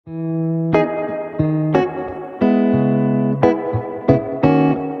Hello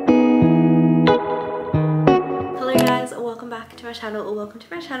guys, welcome back to my channel, or welcome to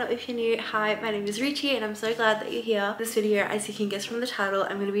my channel if you're new. Hi, my name is Richie and I'm so glad that you're here. This video, as you can guess from the title,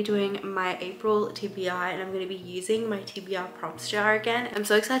 I'm going to be doing my April TBR and I'm going to be using my TBR prompts jar again. I'm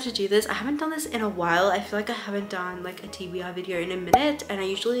so excited to do this. I haven't done this in a while. I feel like I haven't done like a TBR video in a minute, and I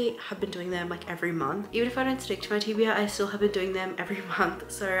usually have been doing them like every month. Even if I don't stick to my TBR, I still have been doing them every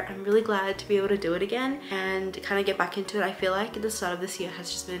month. So I'm really glad to be able to do it again and kind of get back into it. I feel like the start of this year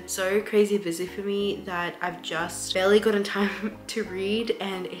has just been so crazy busy for me that I've just barely gotten time to read,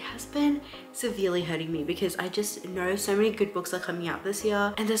 and it has been severely hurting me because I just know so many good books are coming out this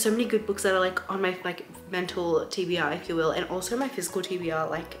year, and there's so many good books that are like on my like mental TBR, if you will, and also my physical TBR.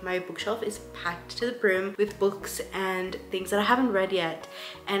 Like my bookshelf is packed to the brim with books and things that I haven't read yet,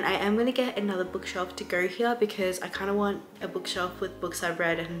 and I am gonna get another bookshelf to go here because I kind of want a bookshelf with books I've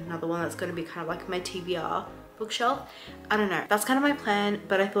read and another one that's going to be kind of like my TBR bookshelf. I don't know, that's kind of my plan,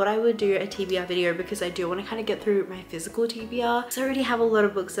 but I thought I would do a TBR video because I do want to kind of get through my physical TBR. So I already have a lot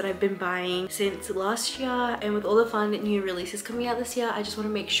of books that I've been buying since last year, and with all the fun new releases coming out this year, I just want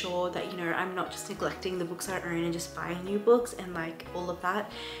to make sure that, you know, I'm not just neglecting the books I own and just buying new books and like all of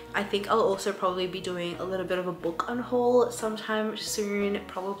that. I think I'll also probably be doing a little bit of a book unhaul sometime soon,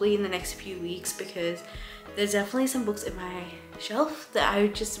 probably in the next few weeks, because there's definitely some books in my shelf that I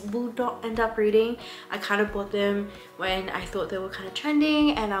just will not end up reading. I kind of bought them when I thought they were kind of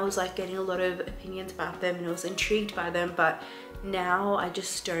trending and I was like getting a lot of opinions about them and I was intrigued by them, but now I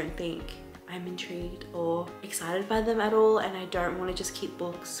just don't think I'm intrigued or excited by them at all, and I don't want to just keep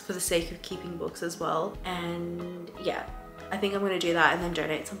books for the sake of keeping books as well. And yeah, I think I'm going to do that and then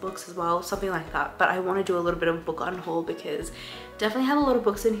donate some books as well, something like that. But I want to do a little bit of a book unhaul because definitely have a lot of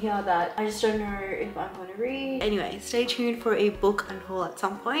books in here that I just don't know if I'm going to read. Anyway, stay tuned for a book unhaul at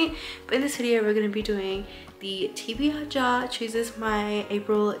some point. But in this video, we're going to be doing the TBR jar chooses my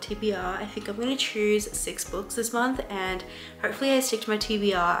April TBR. I think I'm going to choose 6 books this month, and hopefully I stick to my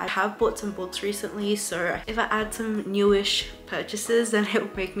TBR. I have bought some books recently, so if I add some newish purchases, then it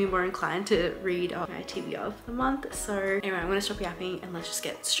will make me more inclined to read my TBR for the month. So anyway, I'm going to stop yapping and let's just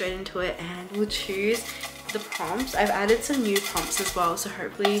get straight into it, and we'll choose the prompts. I've added some new prompts as well, so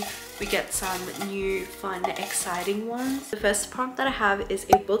hopefully we get some new fun exciting ones. The first prompt that I have is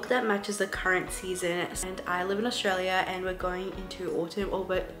a book that matches the current season, and I live in Australia and we're going into autumn, or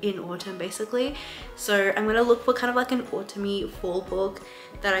we're in autumn basically, so I'm gonna look for kind of like an autumny fall book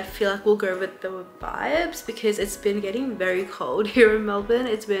that I feel like will go with the vibes because it's been getting very cold here in Melbourne.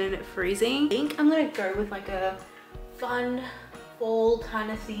 It's been freezing. I think I'm gonna go with like a fun fall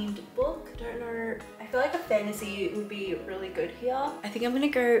kind of themed book. Don't know, I feel like a fantasy would be really good here. I think I'm gonna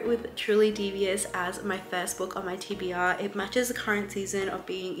go with Truly Devious as my first book on my TBR. It matches the current season of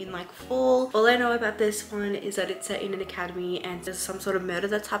being in like fall. All I know about this one is that it's set in an academy and there's some sort of murder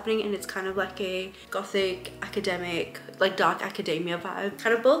that's happening, and it's kind of like a gothic academic, like dark academia vibe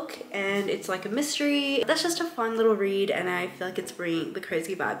kind of book, and it's like a mystery. That's just a fun little read and I feel like it's bringing the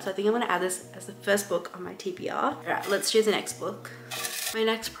crazy vibe. So I think I'm gonna add this as the first book on my TBR. All right, let's do the next book. My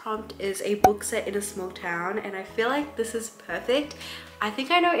next prompt is a book set in a small town, and I feel like this is perfect. I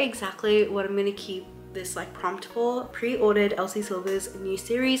think I know exactly what I'm gonna keep this like prompt for. Pre-ordered Elsie Silver's new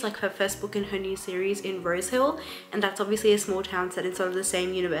series, like her first book in her new series in Rosehill, and that's obviously a small town set in sort of the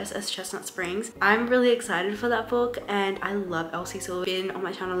same universe as Chestnut Springs. I'm really excited for that book and I love Elsie Silver. Been on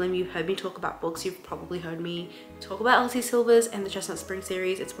my channel and you've heard me talk about books, you've probably heard me talk about Elsie Silver's and the Chestnut Springs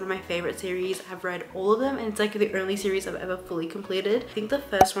series. It's one of my favorite series. I've read all of them and it's like the only series I've ever fully completed. I think the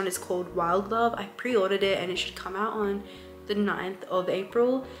first one is called Wild Love. I pre-ordered it and it should come out on the 9th of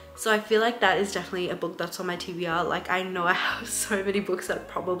April, so I feel like that is definitely a book that's on my TBR. Like I know I have so many books that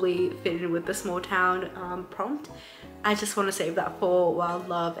probably fit in with the small town prompt. I just want to save that for Wild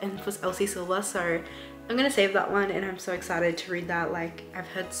Love and for Elsie Silver, so I'm gonna save that one and I'm so excited to read that. Like I've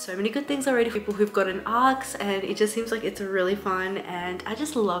heard so many good things already, people who've gotten arcs, and it just seems like it's really fun and I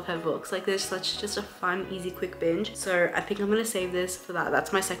just love her books. Like there's such just a fun, easy, quick binge. So I think I'm gonna save this for that.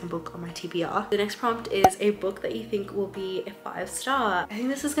 That's my second book on my TBR. The next prompt is a book that you think will be a 5-star. I think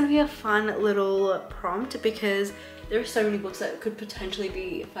this is gonna be a fun little prompt because there are so many books that could potentially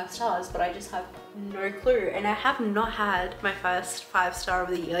be 5 stars, but I just have no clue. And I have not had my first 5-star of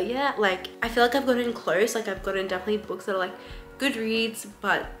the year yet. Like I feel like I've gotten close. Like I've gotten definitely books that are like good reads,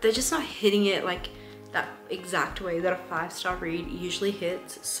 but they're just not hitting it like that exact way that a 5-star read usually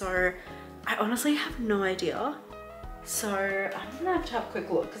hits. So I honestly have no idea. So I'm gonna have to have a quick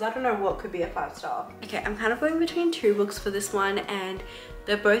look because I don't know what could be a 5-star. Okay, I'm kind of going between 2 books for this one, and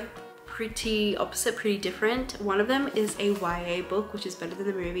they're both pretty opposite, pretty different. One of them is a YA book, which is better than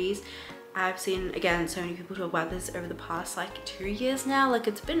the movies. I've seen, again, so many people talk about this over the past like 2 years now. Like,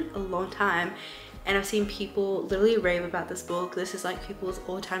 it's been a long time, and I've seen people literally rave about this book. This is like people's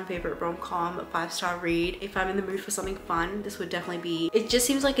all-time favorite rom-com, 5-star read. If I'm in the mood for something fun, this would definitely be. It just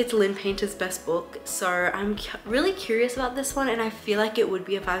seems like it's Lynn Painter's best book, so I'm really curious about this one, and I feel like it would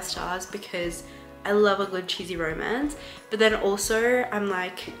be a 5 stars because I love a good cheesy romance. But then also I'm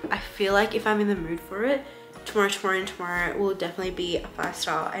like, I feel like if I'm in the mood for it, tomorrow will definitely be a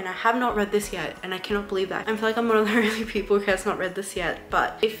 5-star. And I have not read this yet, and I cannot believe that. I feel like I'm one of the only people who has not read this yet,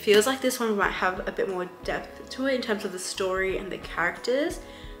 but it feels like this one might have a bit more depth to it in terms of the story and the characters.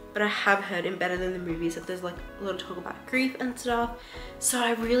 But I have heard in Better Than the Movies that there's like a lot of talk about grief and stuff, so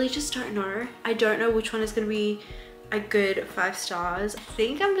I really just don't know. I don't know which one is going to be a good 5 stars. I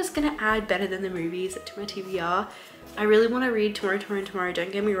think I'm just gonna add Better Than the Movies to my TBR. I really want to read Tomorrow,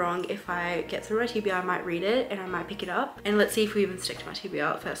 don't get me wrong. If I get through my TBR, I might read it and I might pick it up, and let's see if we even stick to my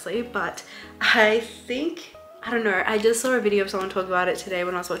TBR firstly. But I think, I don't know, I just saw a video of someone talk about it today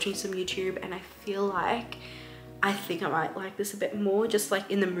when I was watching some YouTube, and I feel like I think I might like this a bit more, just like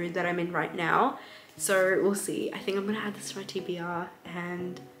in the mood that I'm in right now. So we'll see. I think I'm gonna add this to my TBR,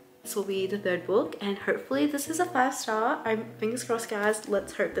 and this will be the 3rd book, and hopefully this is a 5-star. I'm fingers crossed, guys.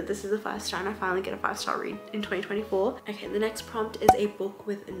 Let's hope that this is a 5-star and I finally get a 5-star read in 2024. Okay, the next prompt is a book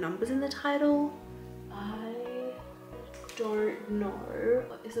with numbers in the title. I don't know.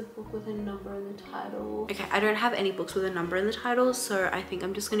 What is a book with a number in the title? Okay, I don't have any books with a number in the title, so I think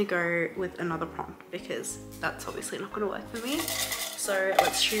I'm just gonna go with another prompt because that's obviously not gonna work for me. So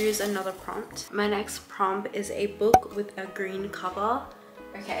let's choose another prompt. My next prompt is a book with a green cover.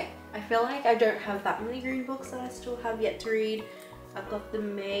 Okay, I feel like I don't have that many green books that I still have yet to read. I've got The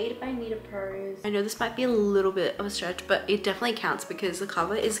Maid by Nita Prose. I know this might be a little bit of a stretch, but it definitely counts because the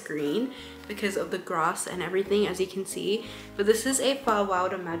cover is green because of the grass and everything, as you can see. But this is a Far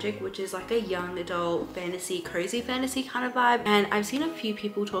Wilder Magic, which is like a young adult fantasy, cozy fantasy kind of vibe. And I've seen a few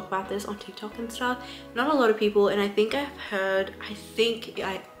people talk about this on TikTok and stuff. Not a lot of people, and I think I've heard,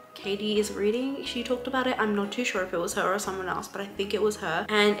 Katie is reading, she talked about it. I'm not too sure if it was her or someone else, but I think it was her,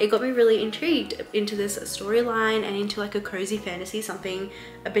 and it got me really intrigued into this storyline and into like a cozy fantasy, something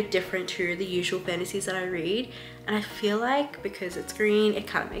a bit different to the usual fantasies that I read. And I feel like because it's green, it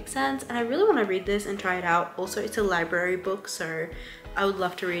kind of makes sense, and I really want to read this and try it out. Also, it's a library book, so I would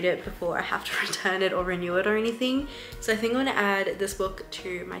love to read it before I have to return it or renew it or anything. So I think I'm going to add this book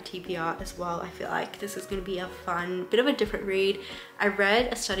to my TBR as well. I feel like this is going to be a fun, bit of a different read. I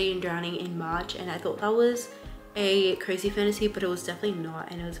read A Study in Drowning in March, and I thought that was a crazy fantasy, but it was definitely not,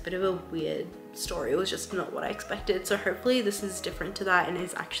 and it was a bit of a weird story. It was just not what I expected. So hopefully this is different to that and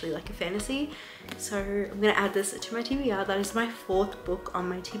is actually like a fantasy. So I'm going to add this to my TBR. That is my 4th book on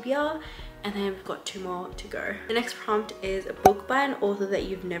my TBR. And then we've got 2 more to go. The next prompt is a book by an author that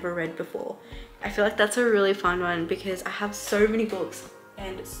you've never read before. I feel like that's a really fun one because I have so many books,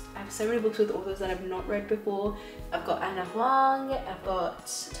 and I have so many books with authors that I've not read before. I've got Anna Huang, I've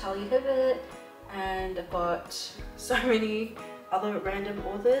got Talia Hibbert, and I've got so many other random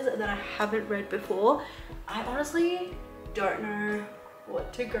authors that I haven't read before. I honestly don't know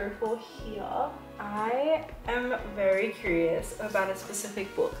what to go for here. I am very curious about a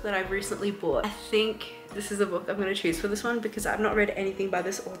specific book that I've recently bought. I think this is a book I'm going to choose for this one because I've not read anything by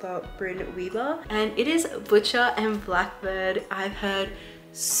this author, Bryn Weaver, and it is Butcher and Blackbird. I've heard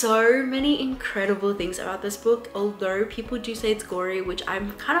so many incredible things about this book, although people do say it's gory, which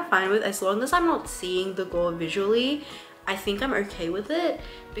I'm kind of fine with as long as I'm not seeing the gore visually. I think I'm okay with it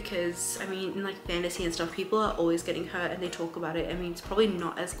because, I mean, in like fantasy and stuff, people are always getting hurt and they talk about it. I mean, it's probably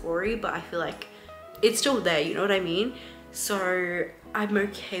not as gory, but I feel like it's still there, you know what I mean? So I'm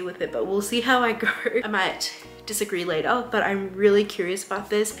okay with it, but we'll see how I go. I might disagree later, but I'm really curious about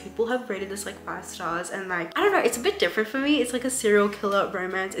this. People have rated this like 5 stars, and like, I don't know, it's a bit different for me. It's like a serial killer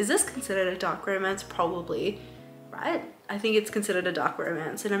romance. Is this considered a dark romance? Probably, right? I think it's considered a dark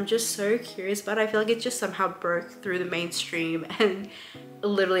romance, and I'm just so curious about it. I feel like it just somehow broke through the mainstream, and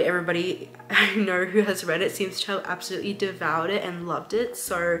literally everybody I know who has read it seems to have absolutely devoured it and loved it.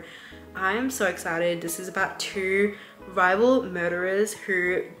 So I'm so excited. This is about 2 rival murderers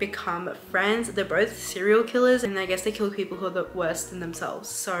who become friends. They're both serial killers, and I guess they kill people who are worse than themselves.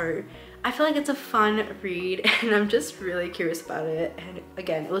 So I feel like it's a fun read, and I'm just really curious about it. And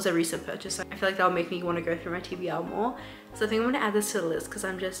again, it was a recent purchase, so I feel like that'll make me want to go through my TBR more. So I think I'm going to add this to the list because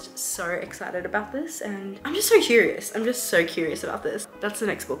I'm just so excited about this, and I'm just so curious. I'm just so curious about this. That's the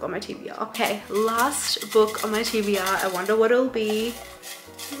next book on my TBR. Okay, last book on my TBR. I wonder what it'll be.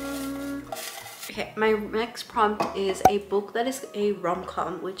 Okay, my next prompt is a book that is a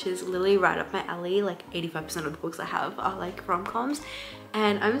rom-com, which is literally right up my alley. Like 85% of the books I have are like rom-coms,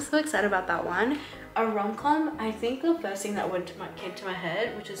 and I'm so excited about that one. A rom-com, I think the first thing that came to my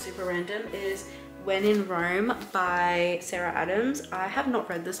head, which is super random, is When in Rome by Sarah Adams. I have not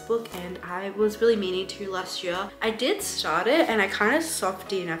read this book and I was really meaning to last year. I did start it and I kind of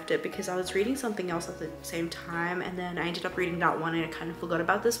soft DNF'd it because I was reading something else at the same time, and then I ended up reading that one and I kind of forgot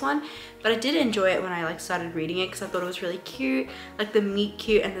about this one. But I did enjoy it when I like started reading it because I thought it was really cute, like the meet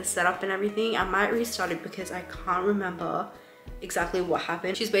cute and the setup and everything. I might restart it because I can't remember exactly what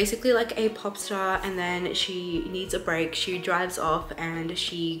happened. She's basically like a pop star and then she needs a break. She drives off and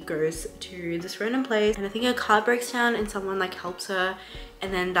she goes to this random place, and I think her car breaks down and someone like helps her,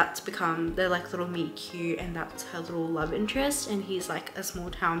 and then that's become their like little meet cute, and that's her little love interest, and he's like a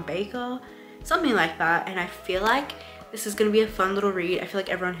small town baker, something like that. And I feel like this is gonna be a fun little read. I feel like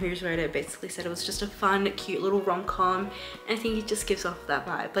everyone who's read it basically said it was just a fun, cute little rom-com. And I think it just gives off that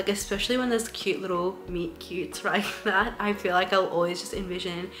vibe. Like, especially when there's cute little meet cutes like that, I feel like I'll always just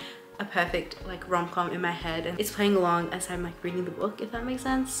envision a perfect like rom-com in my head. And it's playing along as I'm like reading the book, if that makes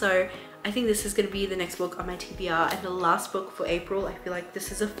sense. So I think this is gonna be the next book on my TBR and the last book for April. I feel like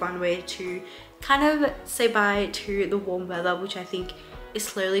this is a fun way to kind of say bye to the warm weather, which I think is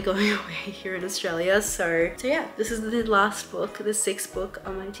slowly going away here in Australia. So yeah, this is the last book, the 6th book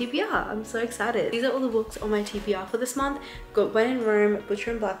on my TBR. I'm so excited. These are all the books on my TBR for this month. Got When in Rome,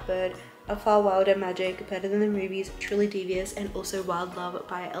 Butcher and Blackbird, A Far Wilder Magic, Better Than the Movies, Truly Devious, and also Wild Love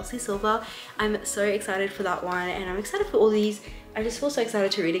by Elsie Silver. I'm so excited for that one, and I'm excited for all these. I just feel so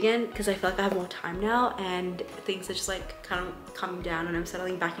excited to read again because I feel like I have more time now and things are just like kind of coming down and I'm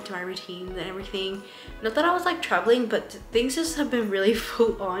settling back into my routine and everything. Not that I was like traveling, but things just have been really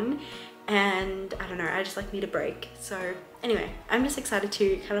full on, and I don't know, I just like need a break. So anyway, I'm just excited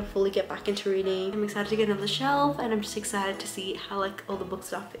to kind of fully get back into reading. I'm excited to get on the shelf, and I'm just excited to see how like all the book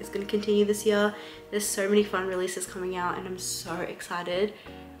stuff is going to continue this year. There's so many fun releases coming out and I'm so excited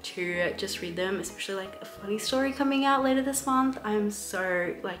to just read them, especially like a funny story coming out later this month. I'm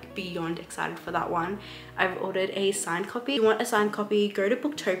so like beyond excited for that one. I've ordered a signed copy. If you want a signed copy, go to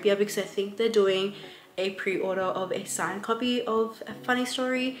Booktopia because I think they're doing a pre-order of a signed copy of a funny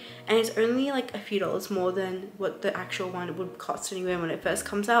story, and it's only like a few dollars more than what the actual one would cost anyway when it first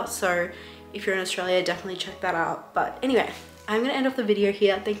comes out. So if you're in Australia, definitely check that out. But anyway, I'm gonna end off the video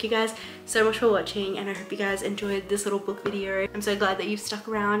here. Thank you guys so much for watching, and I hope you guys enjoyed this little book video. I'm so glad that you've stuck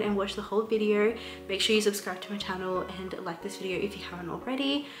around and watched the whole video. Make sure you subscribe to my channel and like this video if you haven't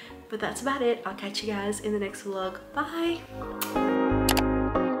already. But that's about it. I'll catch you guys in the next vlog. Bye!